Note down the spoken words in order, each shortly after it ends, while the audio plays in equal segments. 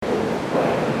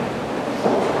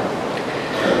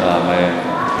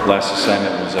last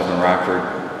assignment was up in Rockford,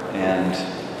 and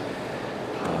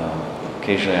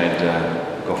occasionally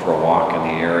I'd go for a walk in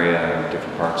the area,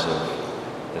 different parts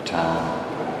of the town.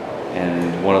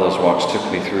 And one of those walks took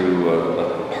me through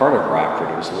a part of Rockford.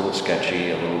 It was a little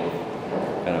sketchy, a little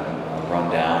kind of run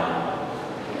down.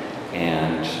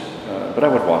 And but I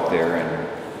would walk there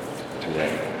and through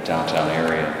that downtown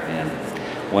area. And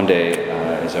one day,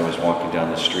 as I was walking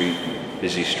down the street,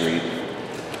 busy street,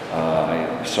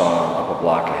 I saw up a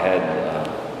block ahead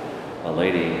a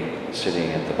lady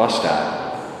sitting at the bus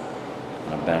stop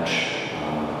on a bench,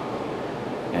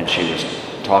 and she was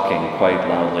talking quite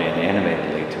loudly and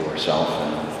animatedly to herself.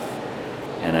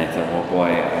 And I thought, well,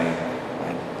 boy,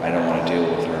 I don't want to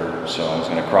deal with her. So I was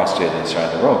going to cross to the other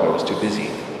side of the road, but it was too busy.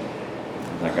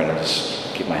 I'm not going to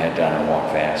just keep my head down and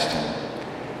walk fast.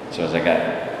 And so as I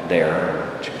got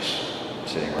there, she was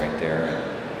sitting right there,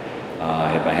 and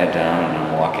I had my head down and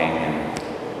I'm walking, and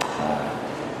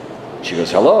she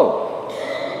goes, "Hello,"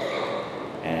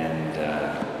 and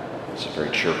it's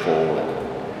very cheerful,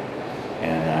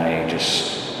 and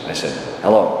I said,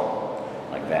 "Hello,"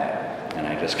 like that, and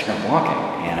I just kept walking,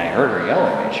 and I heard her yell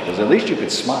at me. She goes, "At least you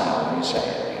could smile when you say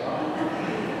it."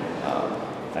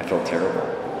 I felt terrible.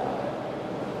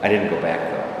 I didn't go back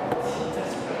though.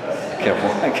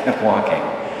 I kept walking.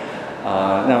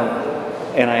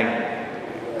 And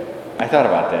I thought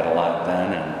about that a lot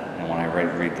then, and when I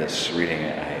read this, reading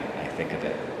it, I think of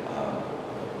it.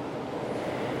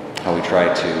 How we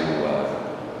try to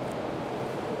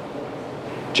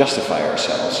justify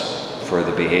ourselves for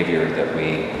the behavior that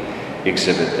we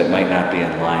exhibit that might not be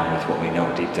in line with what we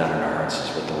know deep down in our hearts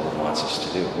is what the Lord wants us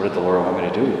to do. What did the Lord want me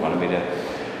to do? He wanted me to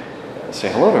say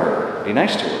hello to her, be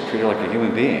nice to her, treat her like a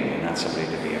human being and not somebody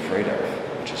to be afraid of,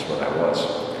 which is what I was.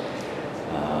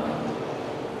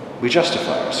 We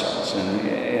justify ourselves,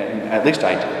 and at least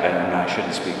I do. I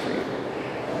shouldn't speak for you.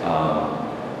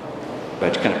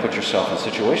 But you kind of put yourself in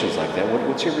situations like that.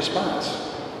 What's your response?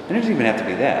 And it doesn't even have to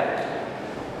be that.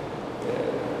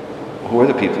 Who are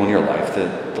the people in your life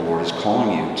that the Lord is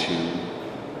calling you to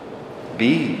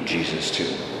be Jesus to?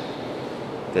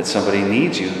 That somebody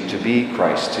needs you to be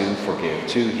Christ, to forgive,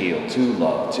 to heal, to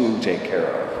love, to take care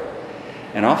of.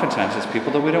 And oftentimes it's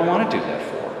people that we don't want to do that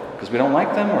for, because we don't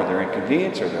like them, or they're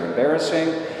inconvenient, or they're embarrassing,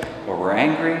 or we're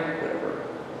angry, whatever.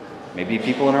 Maybe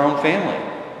people in our own family.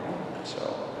 So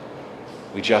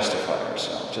we justify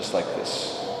ourselves, just like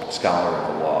this scholar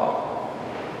of the law.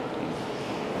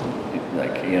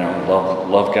 Like,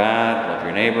 love God, love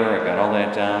your neighbor, I got all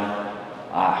that down.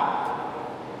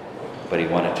 But he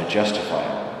wanted to justify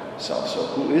himself. So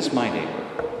who is my neighbor?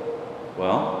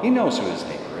 Well, he knows who his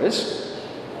neighbor is.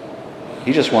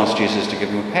 He just wants Jesus to give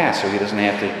him a pass so he doesn't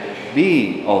have to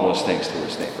be all those things to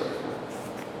his neighbor.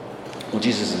 Well,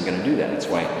 Jesus isn't going to do that. That's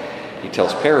why he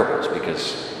tells parables,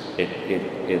 because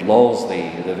it lulls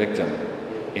the victim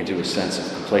into a sense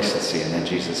of complacency, and then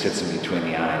Jesus hits him between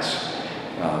the eyes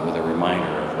with a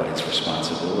reminder of what his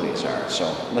responsibilities are.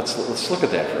 So let's look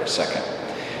at that for a second.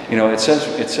 It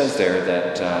says there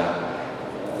that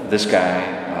this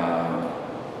guy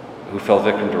who fell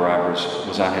victim to robbers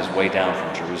was on his way down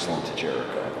from Jerusalem to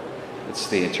Jericho. It's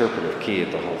the interpretive key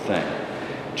of the whole thing.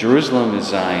 Jerusalem is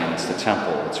Zion, it's the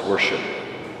temple, it's worship.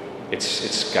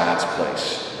 It's God's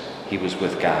place. He was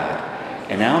with God.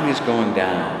 And now he's going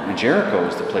down. And Jericho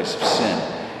is the place of sin.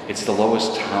 It's the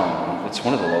lowest town. It's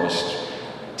one of the lowest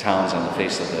towns on the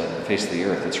face of the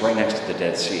earth. It's right next to the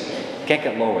Dead Sea. Can't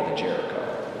get lower than Jericho.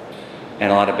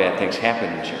 And a lot of bad things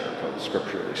happen in Jericho,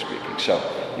 scripturally speaking. So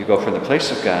you go from the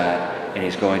place of God, and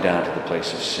he's going down to the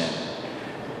place of sin.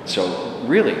 So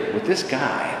really, with this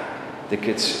guy that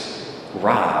gets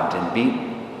robbed and beaten,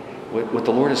 what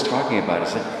the Lord is talking about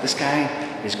is that this guy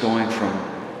is going from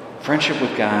friendship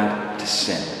with God to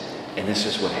sin. And this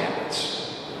is what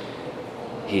happens.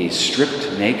 He's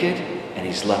stripped naked, and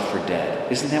he's left for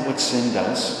dead. Isn't that what sin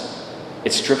does?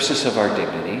 It strips us of our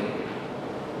dignity,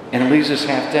 and it leaves us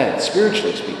half dead,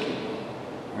 spiritually speaking.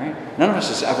 Right? None of us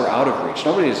is ever out of reach.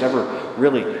 Nobody is ever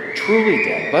really, truly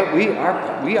dead. But we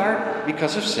are,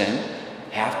 because of sin,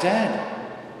 half dead.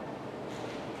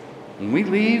 When we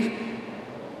leave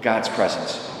God's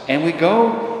presence and we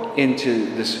go into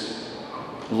this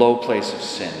low place of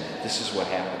sin, this is what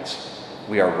happens.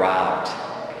 We are robbed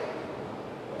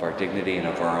of our dignity and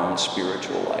of our own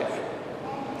spiritual life.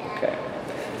 Okay.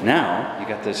 Now, you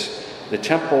got the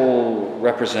temple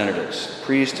representatives,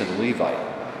 priest and Levite.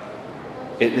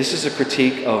 This is a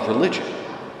critique of religion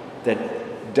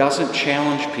that doesn't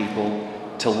challenge people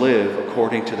to live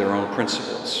according to their own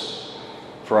principles.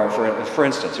 For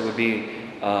instance, it would be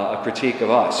a critique of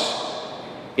us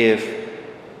if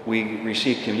we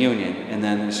receive communion and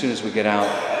then as soon as we get out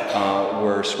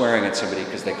we're swearing at somebody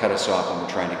because they cut us off when we're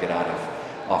trying to get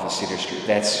off of Cedar Street.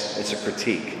 It's a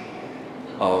critique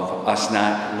of us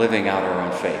not living out our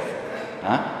own faith.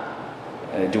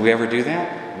 Huh? Do we ever do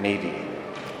that? Maybe.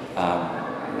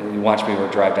 You watch me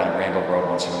drive down Randall Road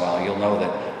once in a while, you'll know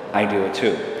that I do it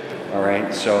too. All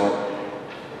right? So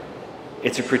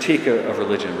it's a critique of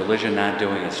religion. Religion not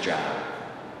doing its job.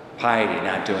 Piety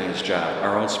not doing its job.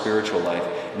 Our own spiritual life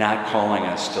not calling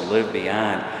us to live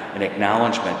beyond an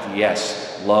acknowledgement that,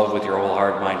 yes, love with your whole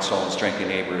heart, mind, soul, and strength your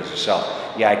neighbor as yourself.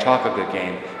 Yeah, I talk a good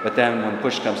game, but then when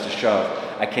push comes to shove,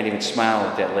 I can't even smile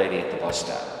at that lady at the bus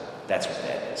stop. That's what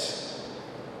that is.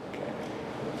 Okay.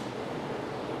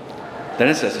 Then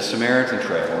it says, a Samaritan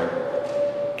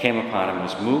traveler came upon him and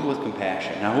was moved with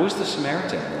compassion. Now, who's the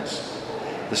Samaritan in this?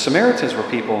 The Samaritans were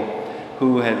people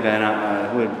who had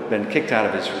been kicked out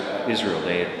of Israel.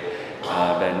 They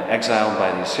had been exiled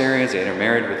by the Assyrians. They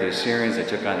intermarried with the Assyrians. They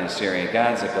took on the Assyrian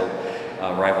gods. They built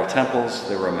rival temples.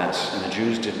 They were a mess, and the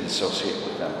Jews didn't associate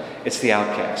with them. It's the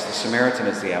outcast. The Samaritan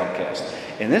is the outcast.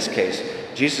 In this case,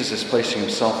 Jesus is placing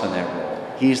himself in that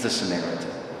role. He's the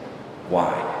Samaritan.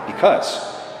 Why?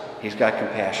 Because he's got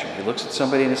compassion. He looks at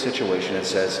somebody in a situation and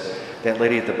says, that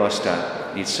lady at the bus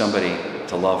stop needs somebody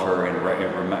to love her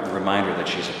and remind her that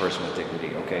she's a person with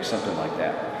dignity. Okay, something like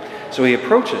that. So he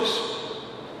approaches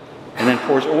and then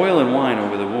pours oil and wine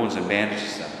over the wounds and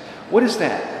bandages them. What is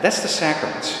that? That's the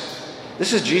sacraments.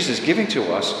 This is Jesus giving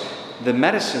to us the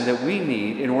medicine that we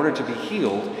need in order to be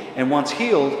healed. And once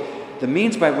healed, the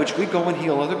means by which we go and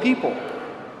heal other people.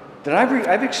 That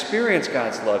I've experienced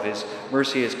God's love, His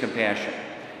mercy, His compassion.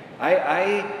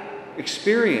 I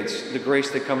experience the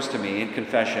grace that comes to me in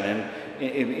confession and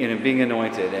in being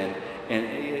anointed and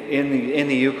in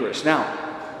the Eucharist. Now,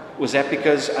 was that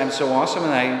because I'm so awesome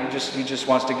and He just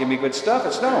wants to give me good stuff?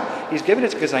 It's no. He's given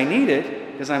it because I need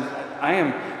it, because I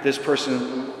am this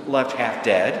person left half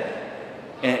dead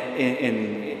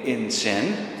in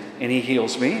sin, and He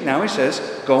heals me. Now He says,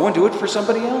 go and do it for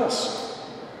somebody else.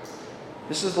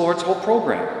 This is the Lord's whole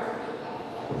program.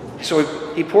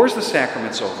 So He pours the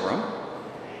sacraments over him,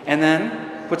 and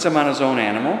then puts him on his own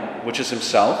animal, which is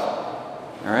himself.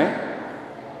 All right?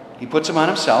 He puts him on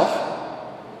himself,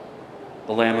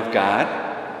 the Lamb of God,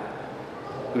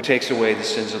 who takes away the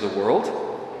sins of the world.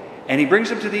 And He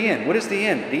brings him to the inn. What is the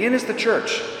inn? The inn is the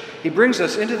church. He brings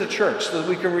us into the church so that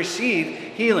we can receive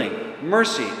healing,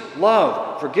 mercy,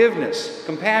 love, forgiveness,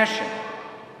 compassion,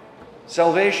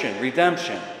 salvation,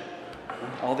 redemption.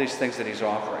 All these things that He's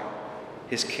offering.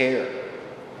 His care.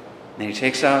 And He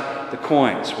takes out the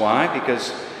coins. Why?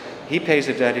 Because He pays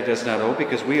a debt He does not owe,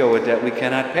 because we owe a debt we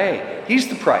cannot pay. He's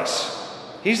the price.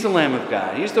 He's the Lamb of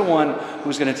God. He's the one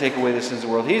who's going to take away the sins of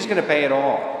the world. He's going to pay it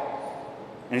all.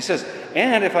 And He says,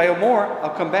 and if I owe more,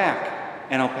 I'll come back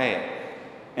and I'll pay it.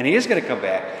 And He is going to come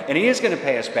back, and He is going to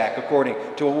pay us back according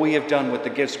to what we have done with the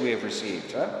gifts we have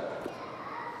received. Huh?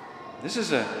 This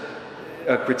is a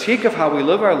critique of how we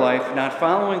live our life, not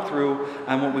following through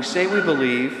on what we say we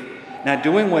believe, not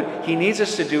doing what He needs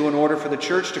us to do in order for the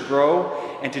church to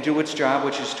grow and to do its job,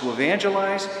 which is to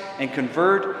evangelize and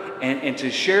convert and to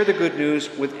share the good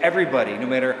news with everybody, no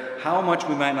matter how much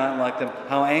we might not like them,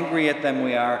 how angry at them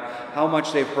we are, how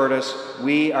much they've hurt us.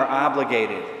 We are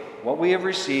obligated. What we have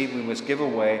received, we must give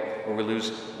away, or we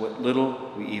lose what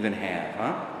little we even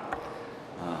have.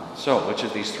 So, which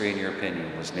of these three, in your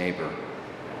opinion, was neighbor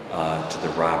to the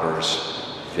robber's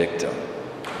victim?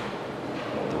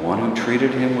 The one who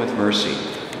treated him with mercy.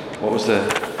 What was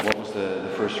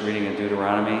the first reading in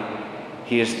Deuteronomy?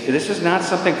 This is not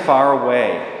something far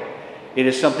away. It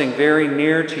is something very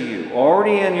near to you,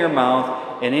 already in your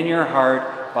mouth and in your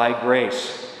heart by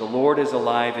grace. The Lord is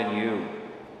alive in you.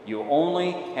 You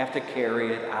only have to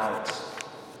carry it out.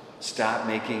 Stop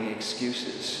making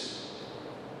excuses.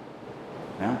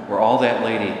 We're all that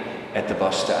lady at the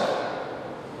bus stop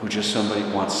who just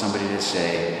wants somebody to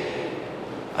say,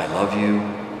 I love you,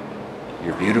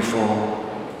 you're beautiful,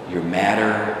 you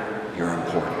matter, you're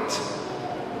important.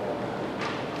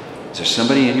 Is there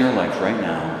somebody in your life right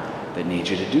now that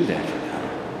needs you to do that for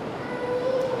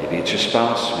them? Maybe it's your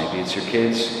spouse, maybe it's your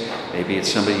kids, maybe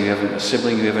it's a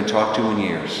sibling you haven't talked to in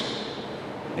years.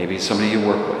 Maybe it's somebody you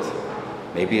work with.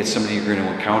 Maybe it's somebody you're going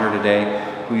to encounter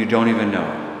today who you don't even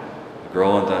know. The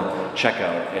girl at the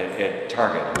checkout at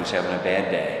Target who's having a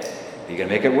bad day. Are you going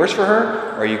to make it worse for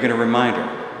her, or are you going to remind her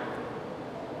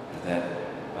that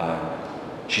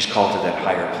she's called to that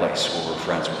higher place where we're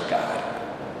friends with God?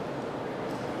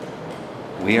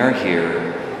 We are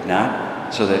here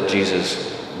not so that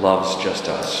Jesus loves just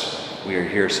us. We are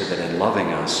here so that in loving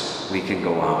us, we can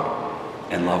go out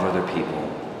and love other people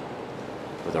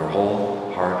with our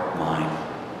whole heart, mind,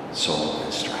 soul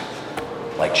and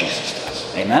strength, like Jesus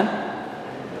does. Amen?